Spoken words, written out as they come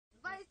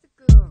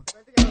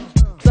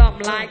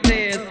Something like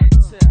this.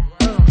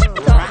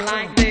 Something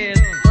like this.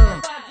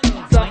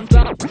 Something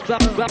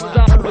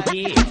like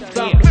this.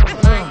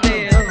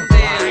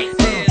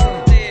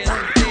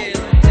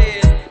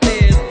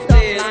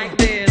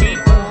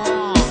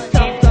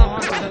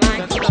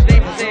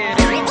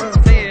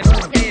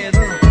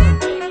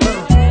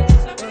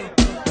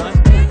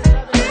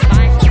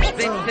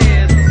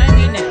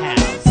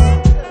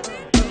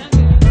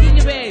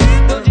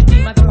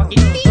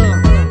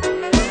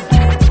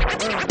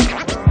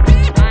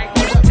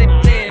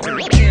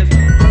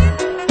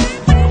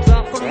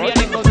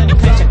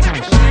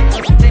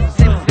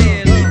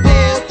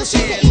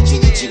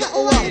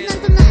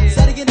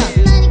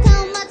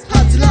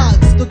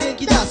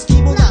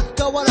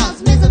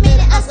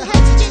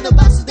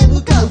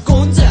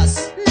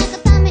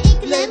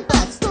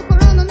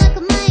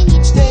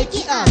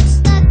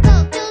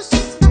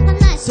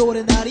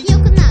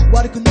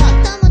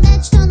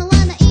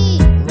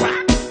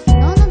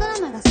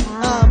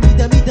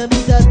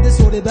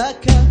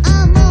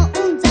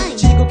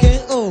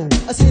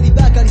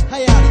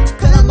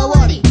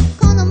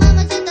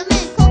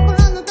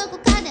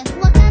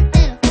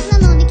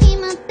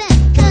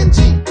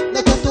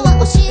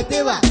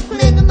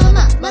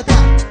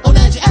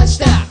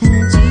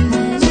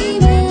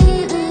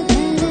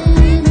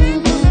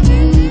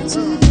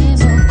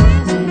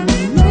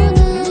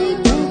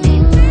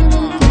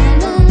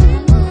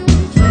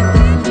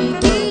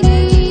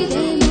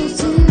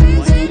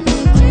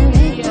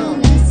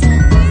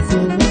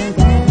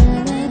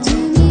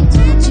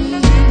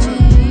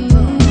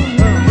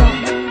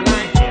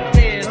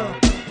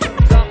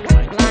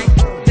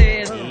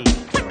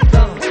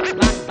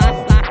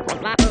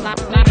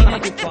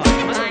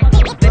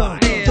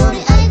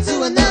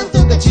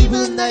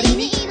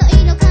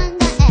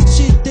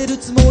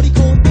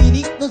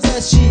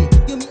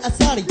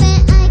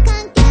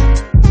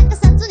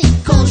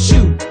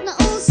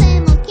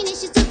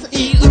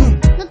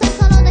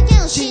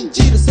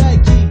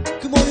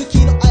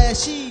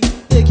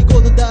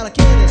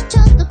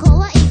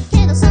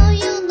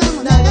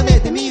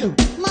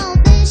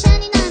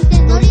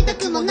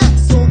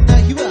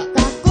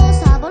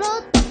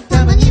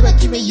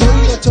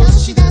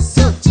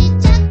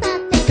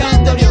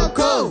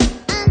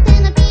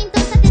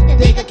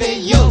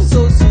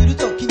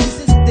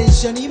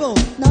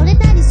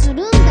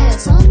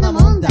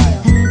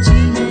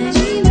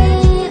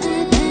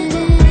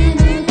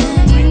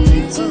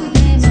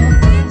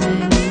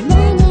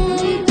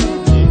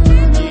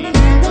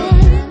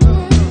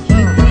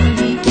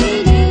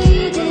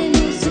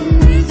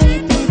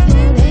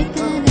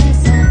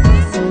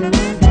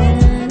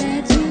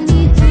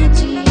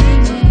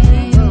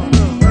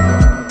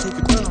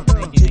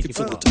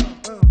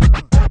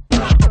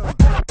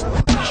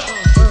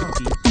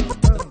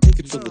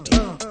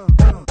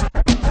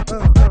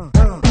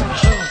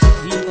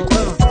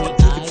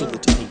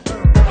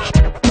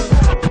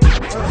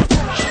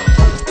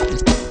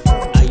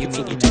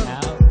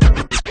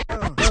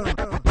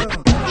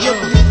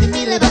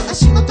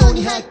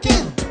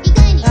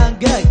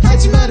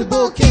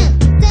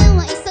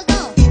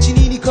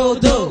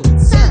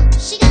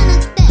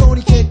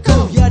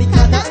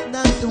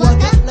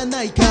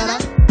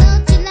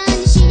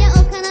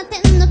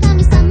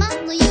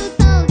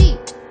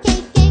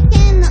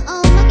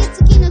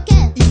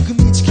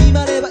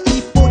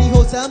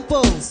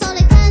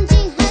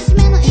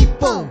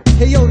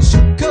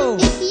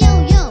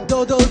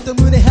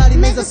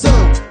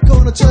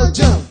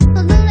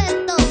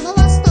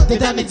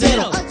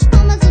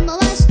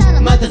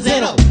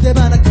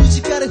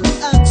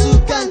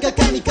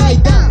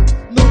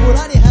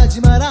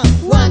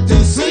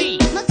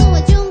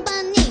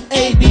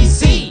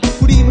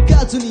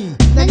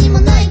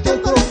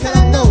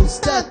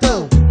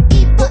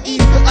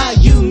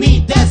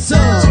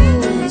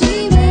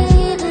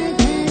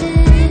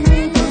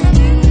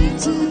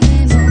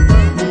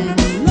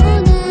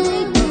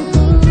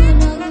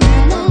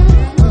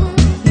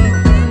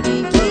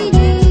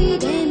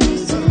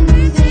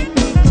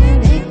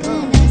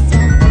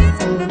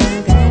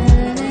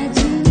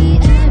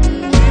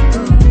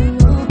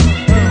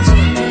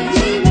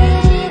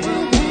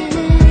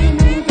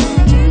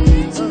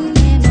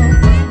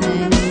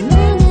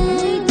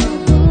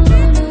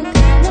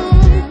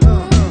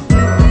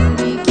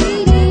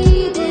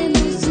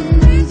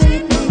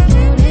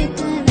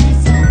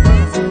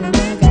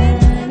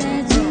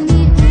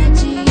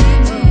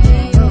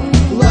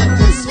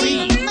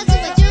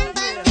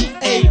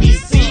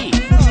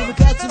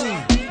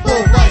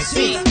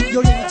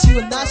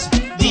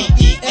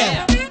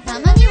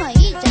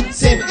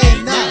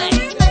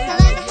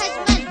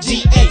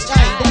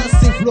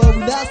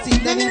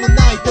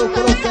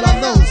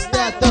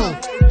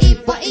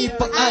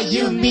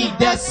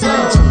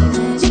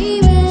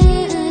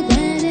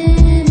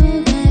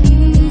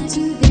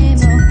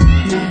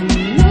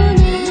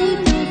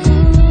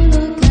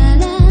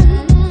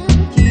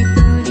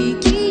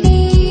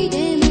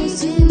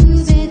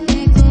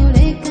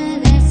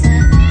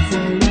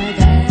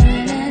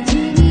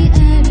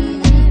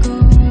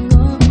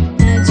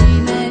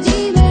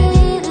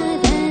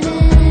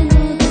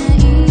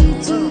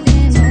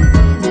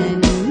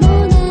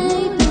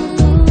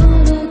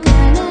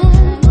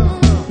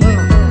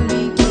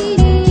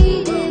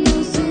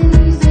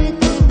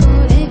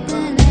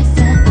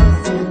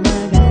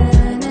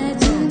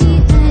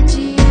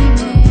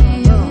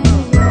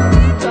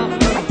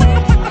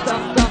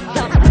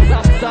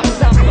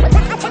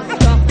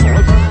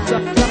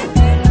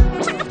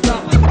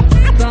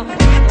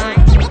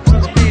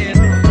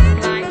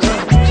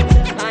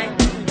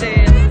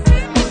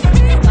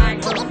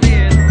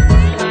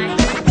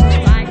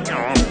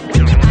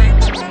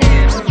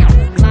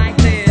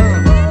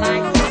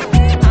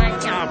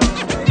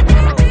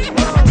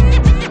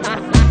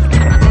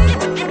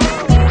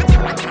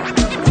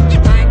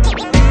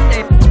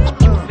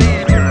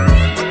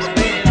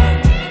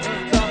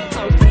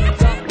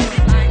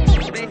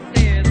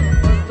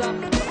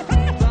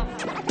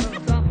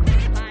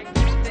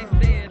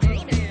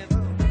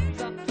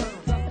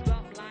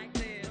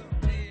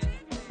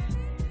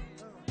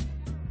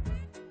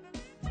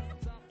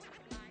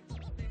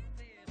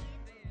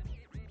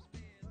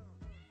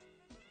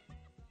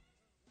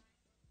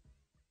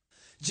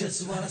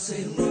 Just wanna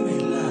say leave me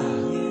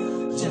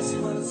love. Just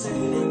wanna say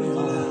leave me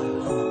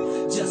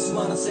love. Just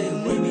wanna say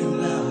leave me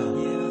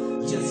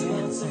love. Just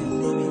wanna say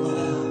leave me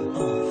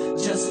love.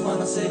 Just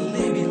wanna say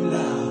leave me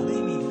love.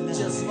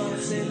 Just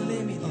wanna say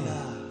leave me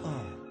love.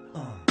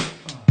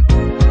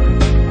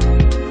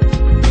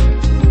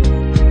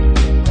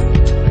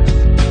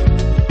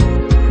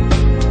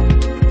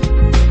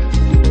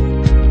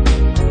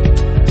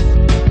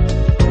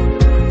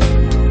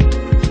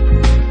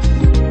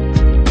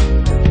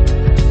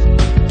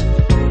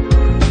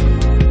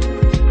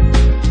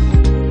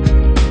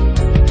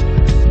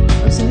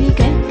襲い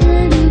かか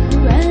る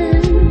不安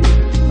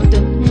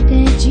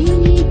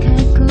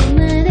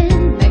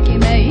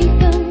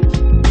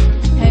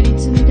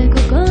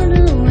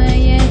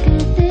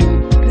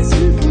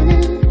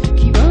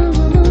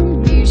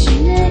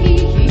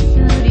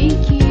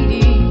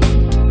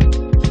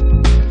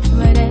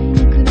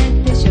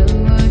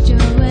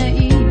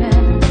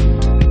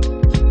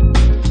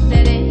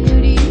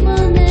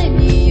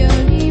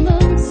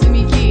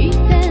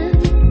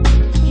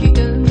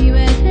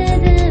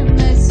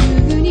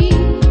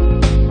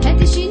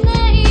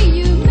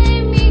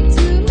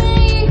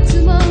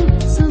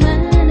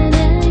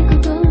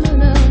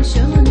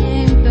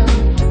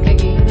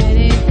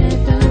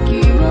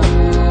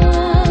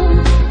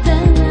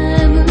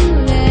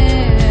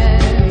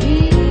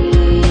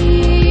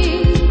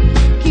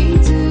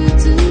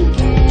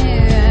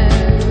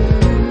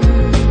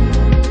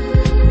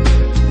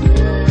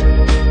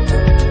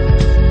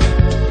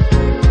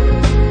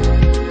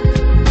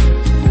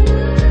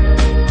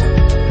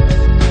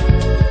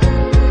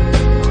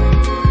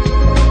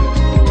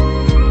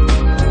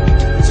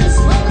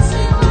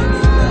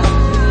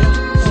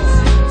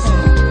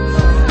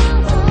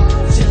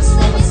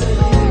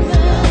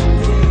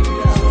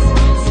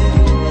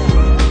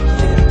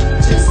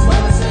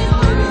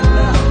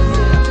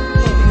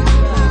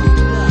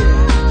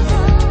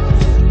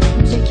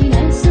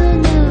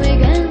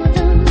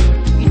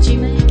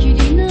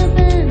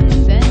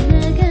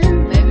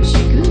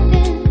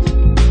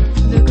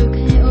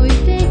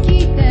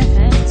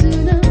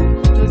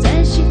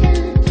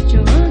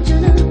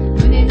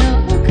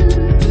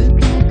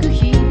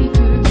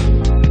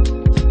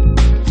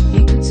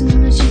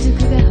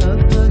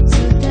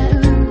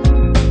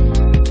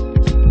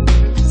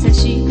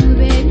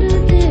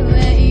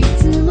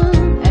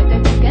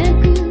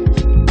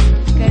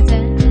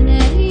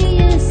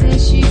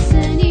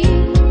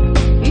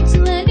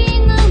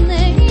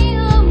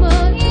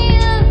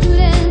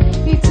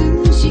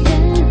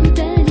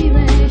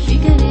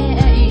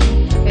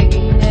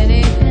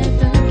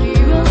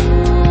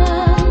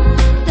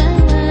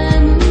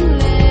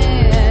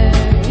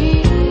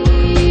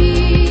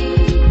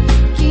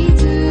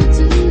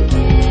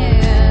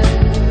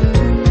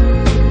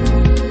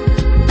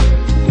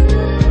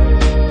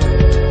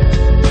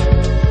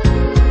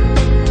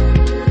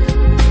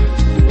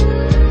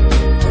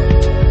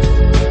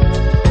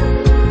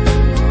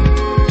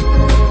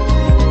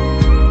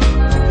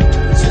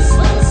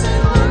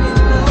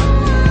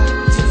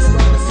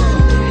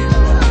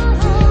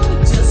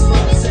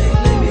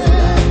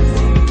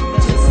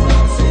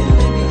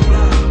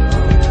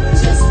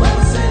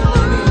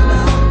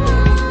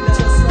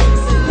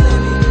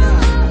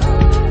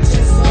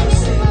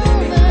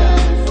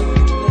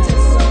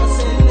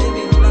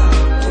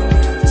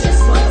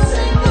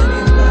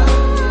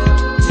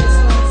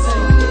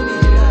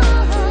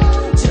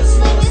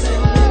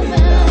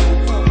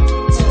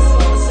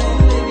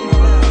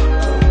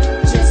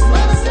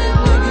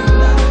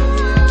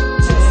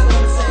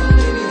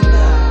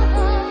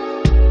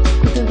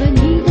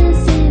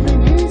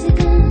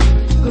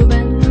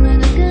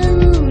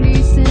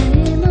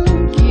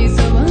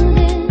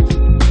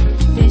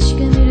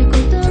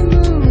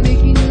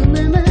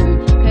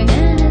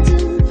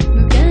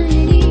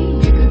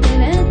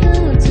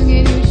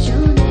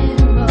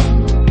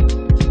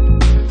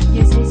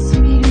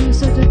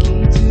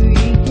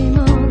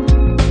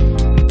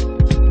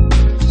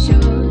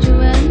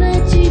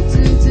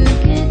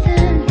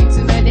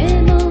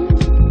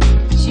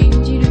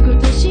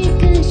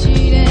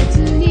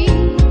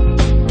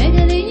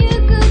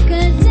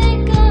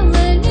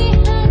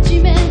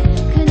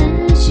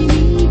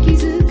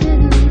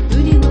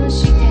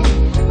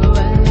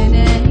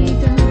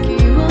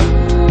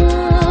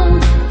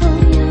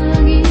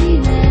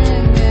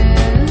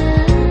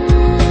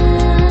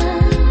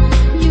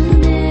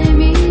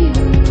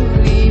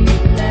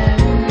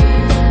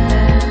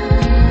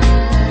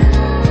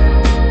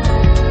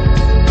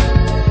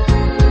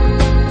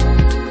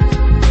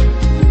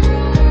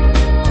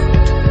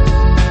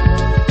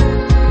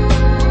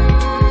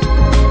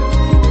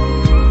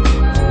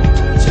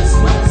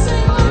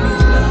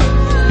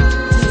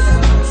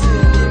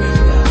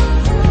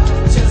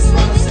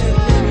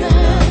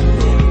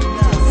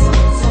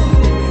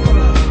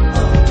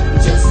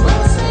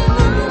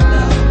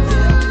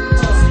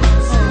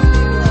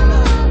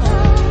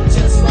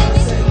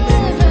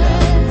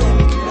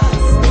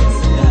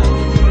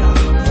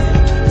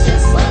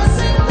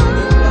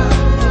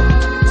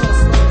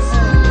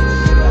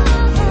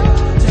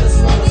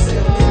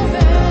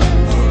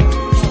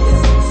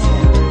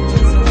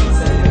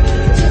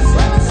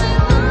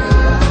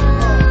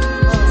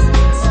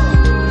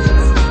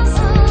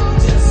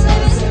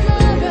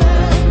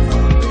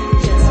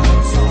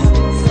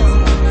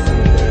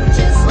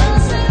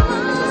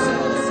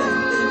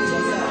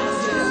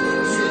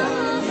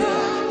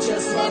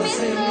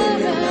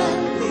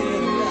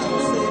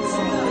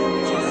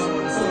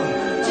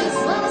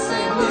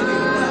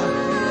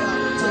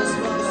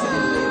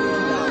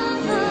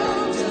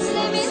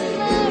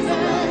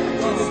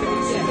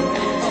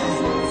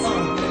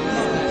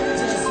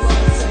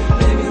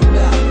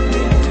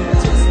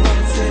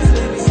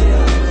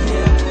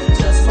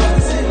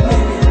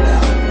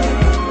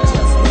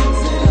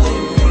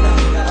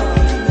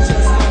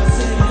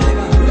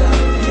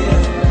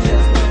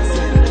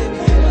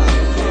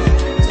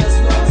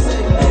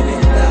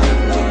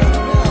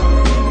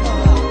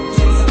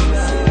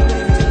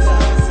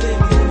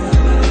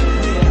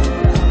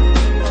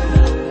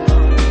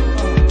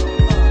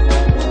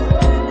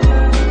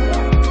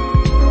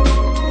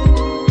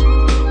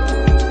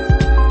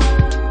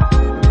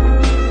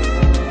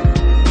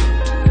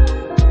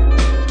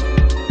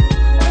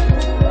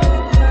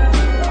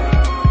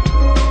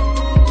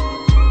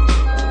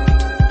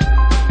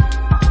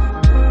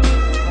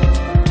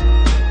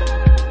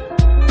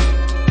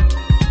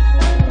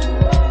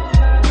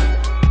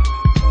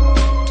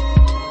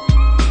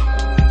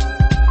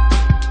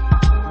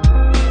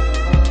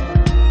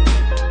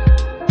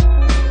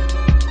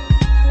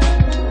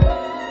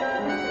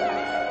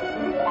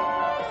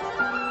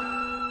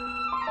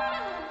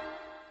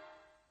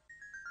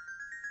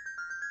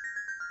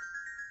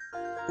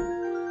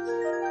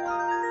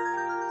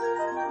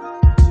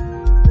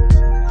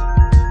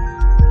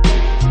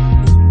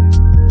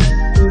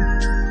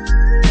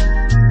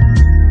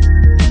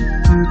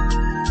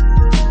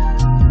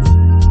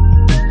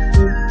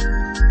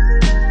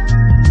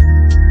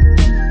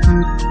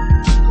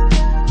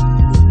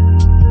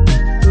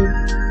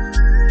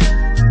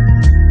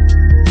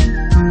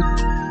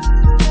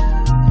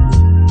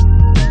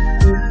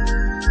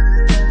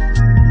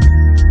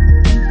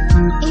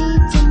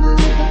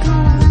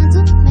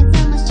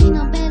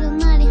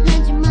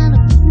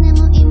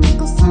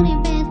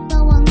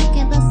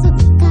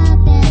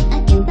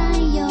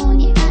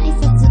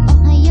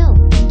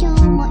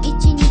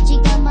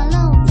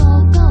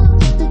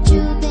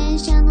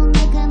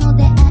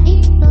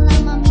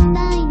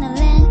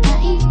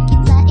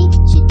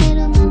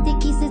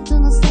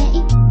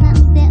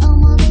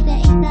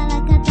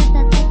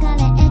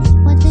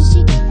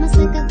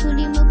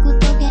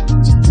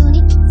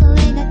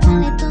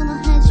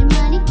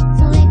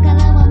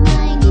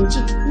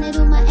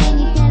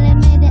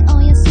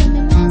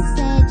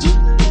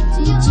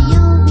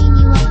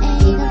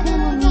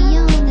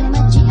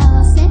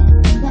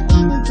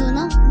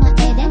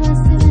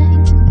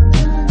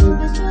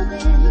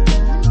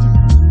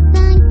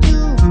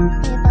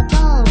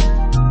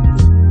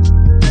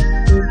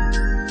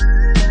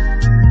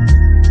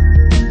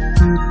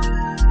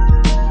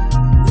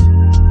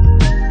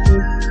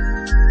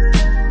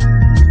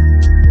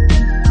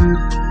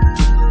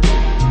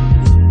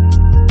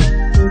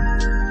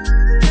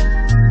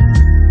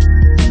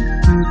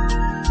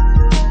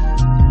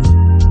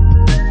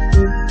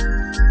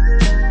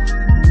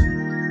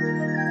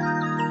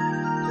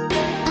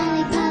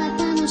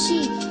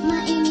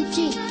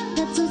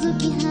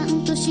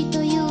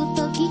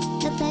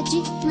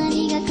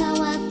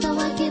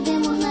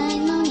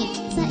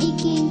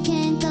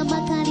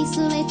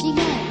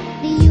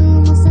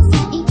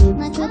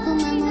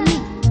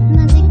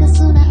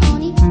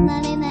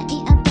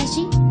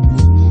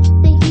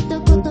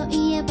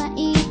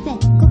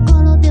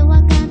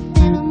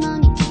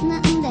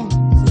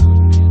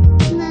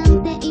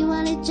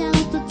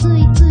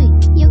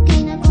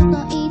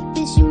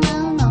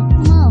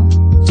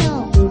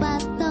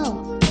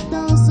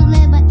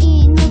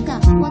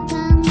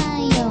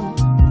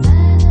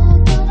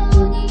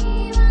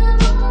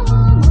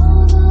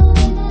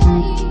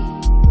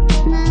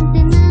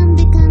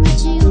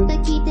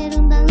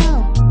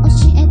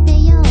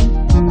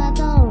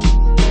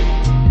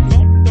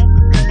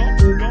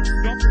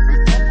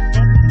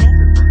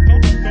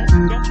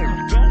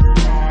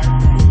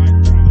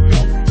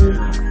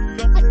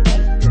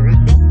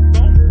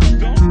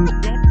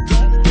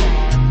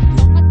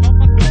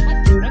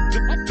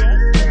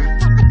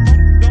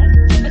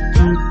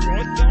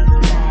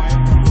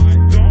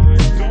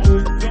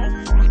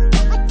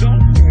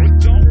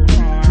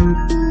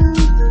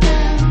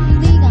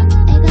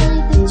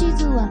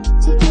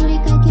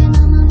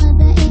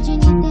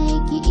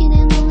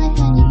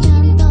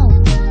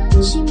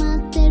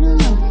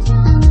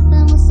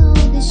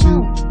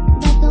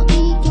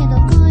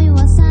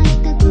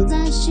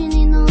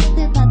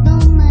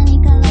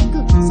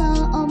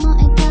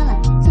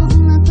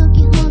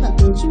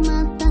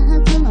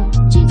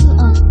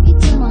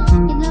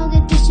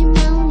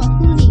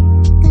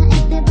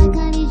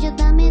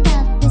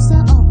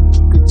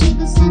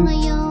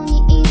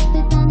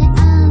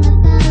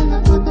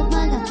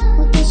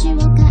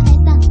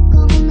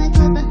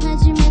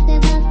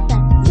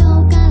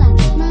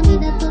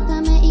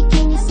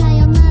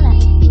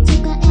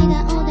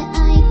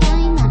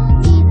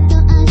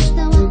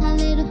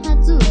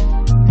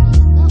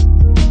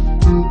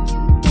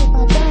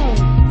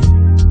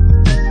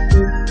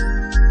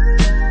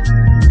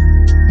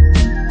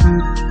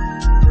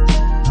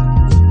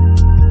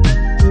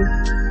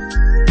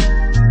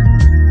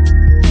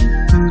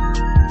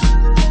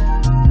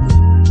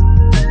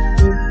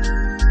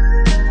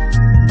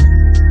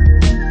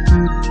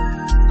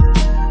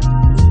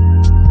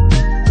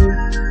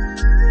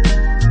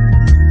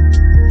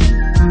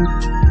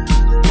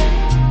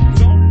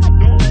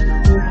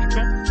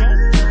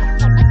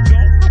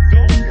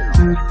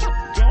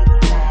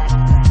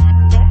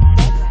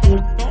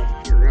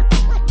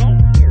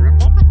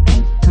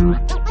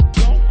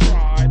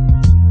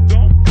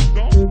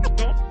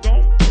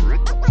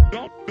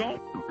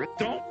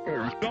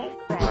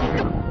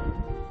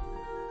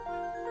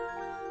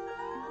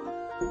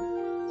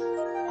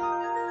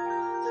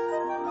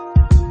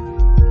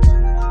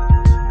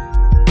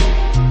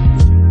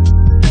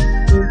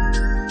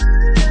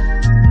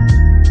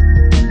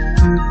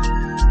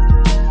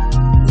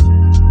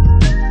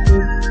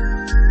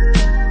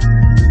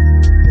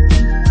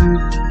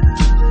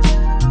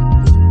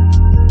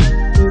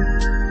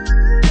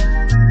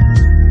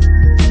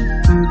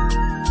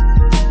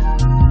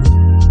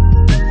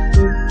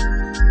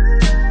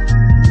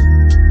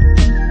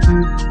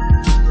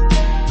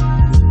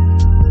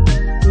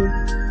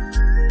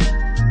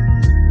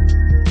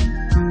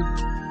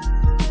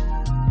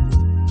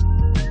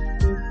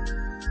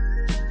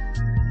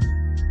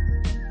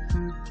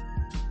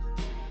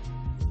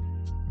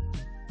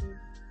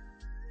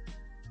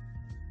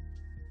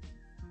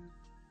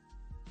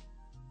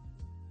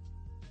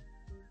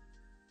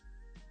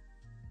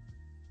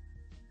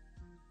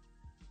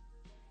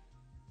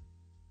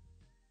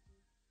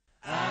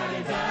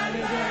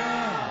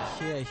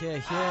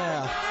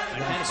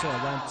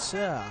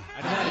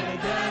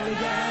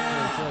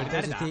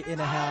DOHZI-T in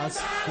the house,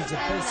 DJ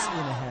BASSZH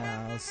in the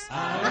house,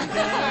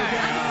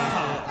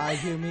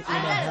 Ayumi in the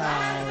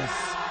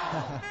house.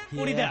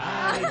 俺だ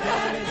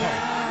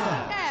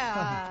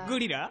グ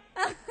リラあ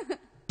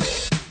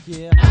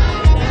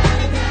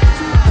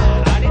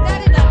れ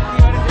誰だって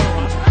言われて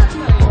も分かん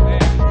ないよね。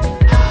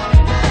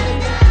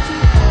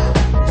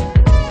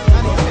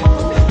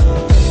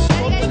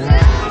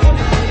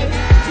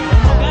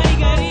ガリ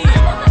ガリタ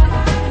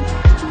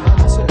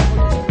クさんの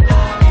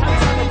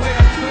声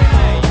が聞こえな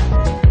い。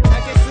タ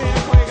ケスの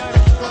声が聞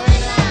こえ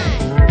な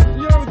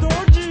い。Yo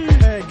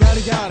DOHZIガリ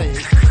ガリ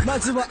ま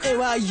ずは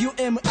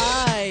A.Y.U.M.I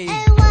A.Y.U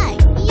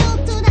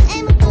to the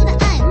M to the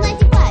I 95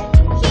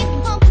ヒッ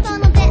プホップと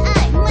の出会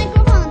いマイク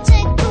ロフォンチェ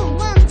ック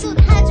ワンツー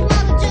始ま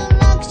る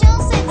16小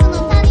節の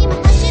谷間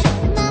走る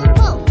南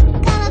方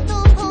から東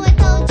方へ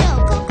登場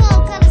ここ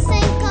から先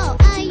行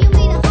歩み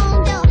の本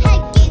領ヘ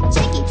ッキチ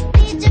ェキ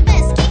DJ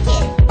BASSZH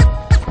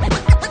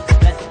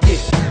キキ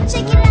チ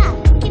ェキラ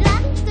キラ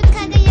ッと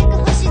輝く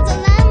星空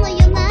の夜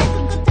なこ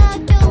こ東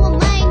京はマ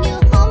イニュ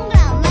ーホームグラ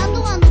ウンドランド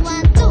ワンのワ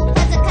ンツー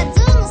風カズ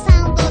ーのサ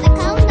ウンドでカ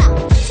ウントダウ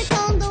ンセコ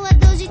ンドは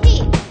DOHZI-T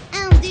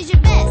and DJ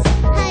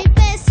BASSZHハイ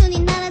ペースに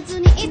ならず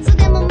にいつ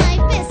でもマイ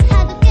ペース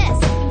ハードケー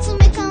ス詰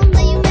め込ん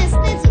だ夢捨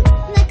てず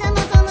仲間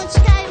との誓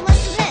い忘れ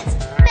ず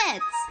ペッ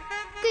ツ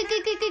クイク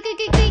イクイクイクイ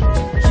クイクイ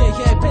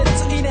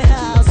Pets in the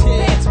house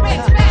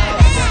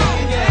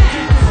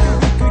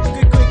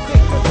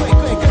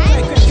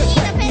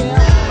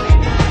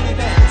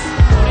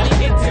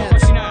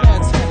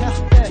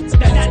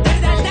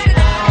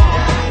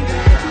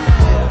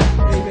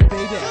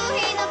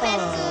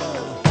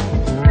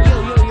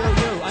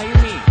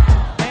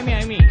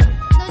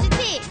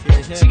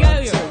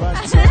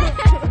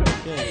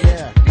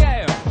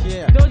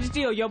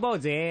DOHZI-T を呼ぼう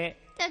ぜ。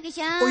たけ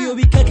しゃんお呼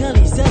びかか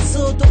りさっ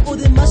そうとお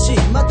出まし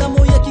また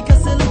も焼きか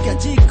せるか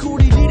じっく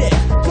りリレ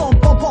ーポン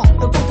ポンポン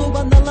と言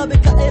葉並べ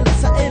替える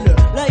さえる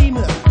ライ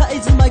ムハイ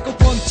ズマイクロ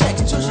フォンチェッ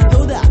ク調子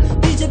どうだ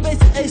DJ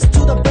BASSZH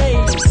to the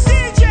bass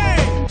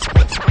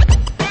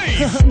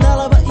DJ な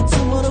らばいつ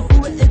もの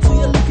笛へと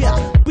やるか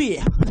B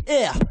F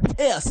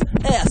S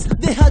S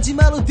で始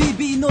まる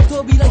DB の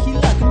扉開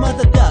く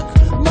瞬く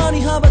間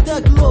に羽ば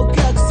たく六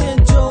角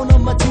線上の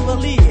街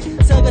割り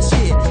探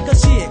し貸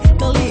し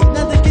借り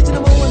なんてケチな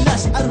もんはな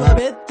しアルファ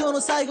ベット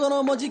の最後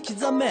の文字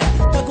刻め過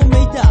去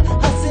めいた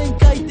8000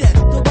回転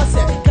飛ば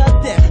せ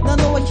勝手な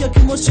のは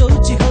100も承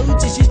知放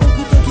置しとく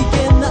と危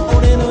険な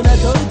俺の名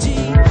DOHZI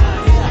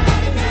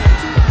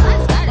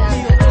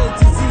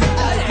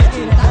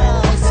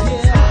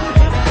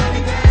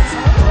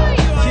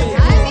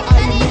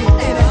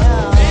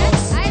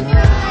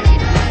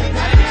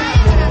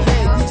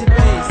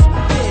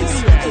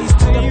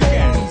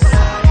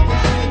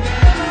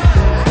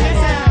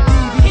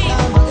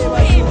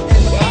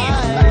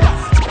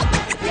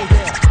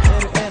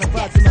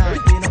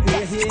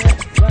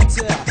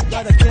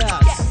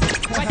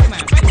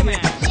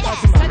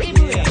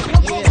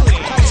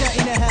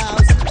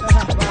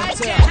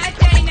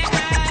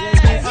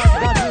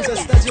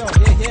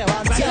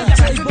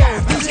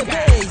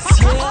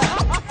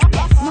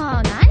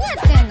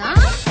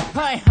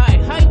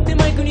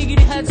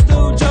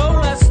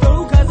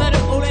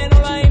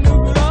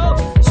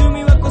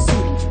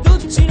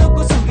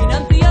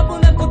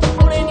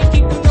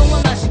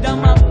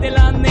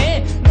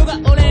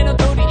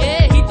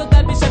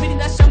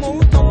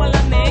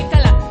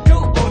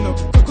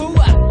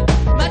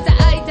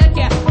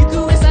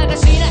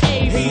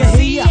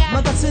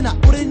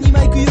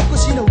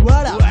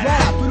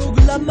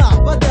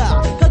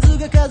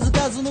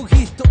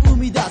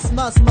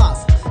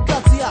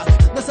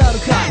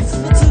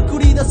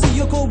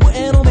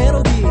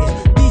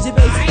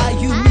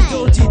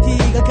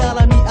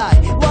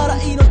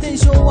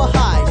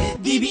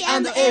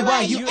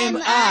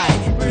A.Y.U.M.I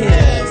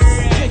Yes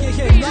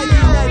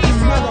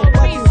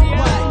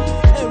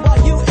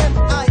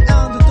A.Y.U.M.I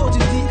and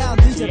DOHZI-T and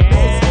DJ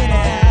BASSZH in the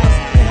house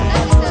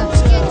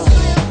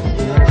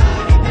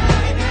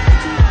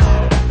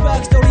ファ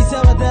クトリー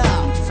沢田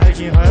最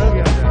近流行る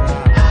やんじゃな。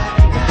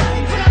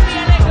コロンビ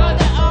アレコー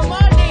ドオモ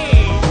リ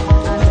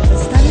ス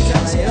タニちゃ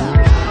んや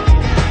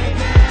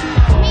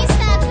ミス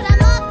タークラ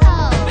モート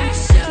バッシ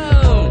ュ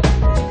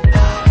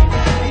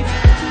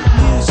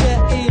ミュージッ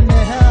ク in the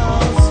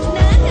house な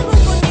んでこ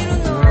こにいる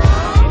の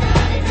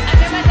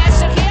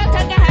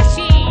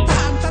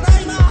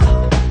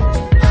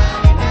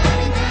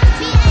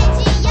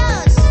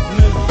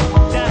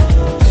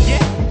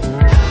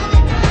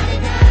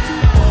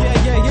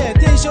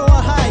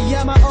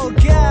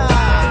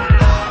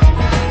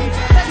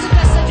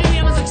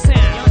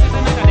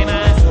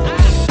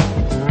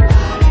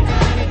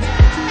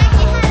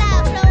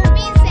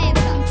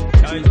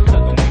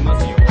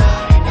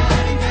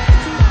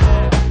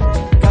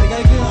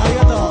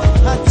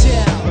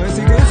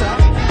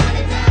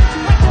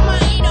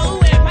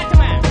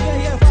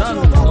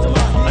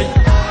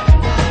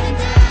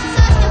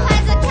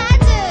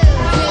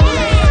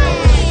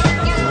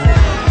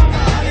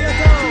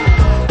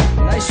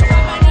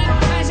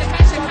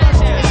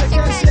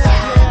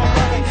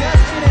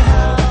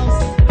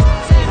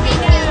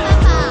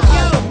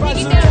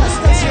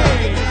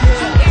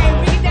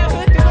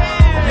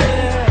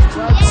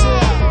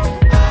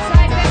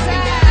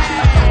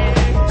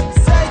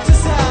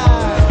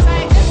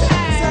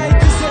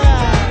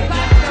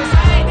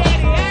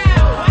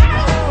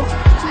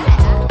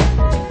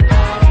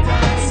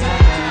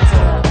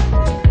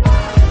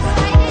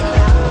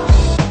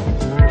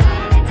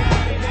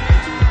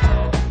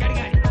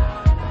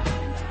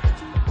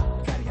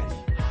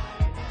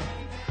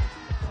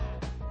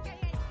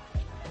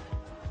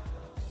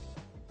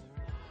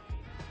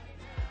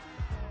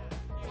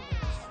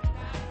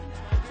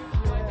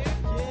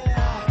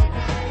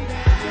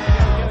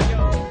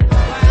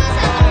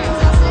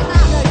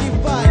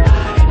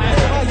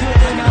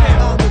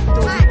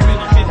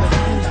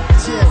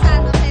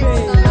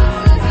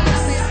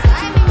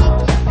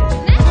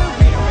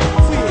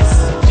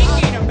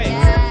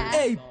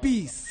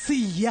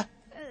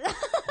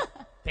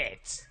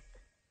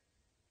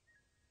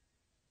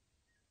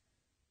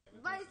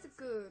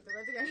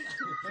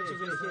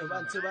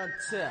ワンツーワン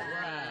ツー。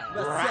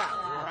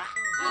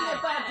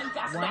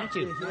One,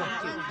 two, one, two,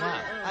 one.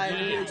 I'm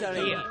Yeah,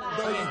 featuring yeah.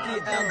 DOHZI-T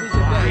and DJ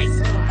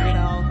BASSZH. You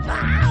know.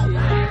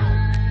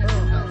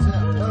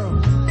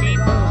 Keep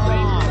on,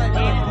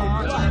 keep on.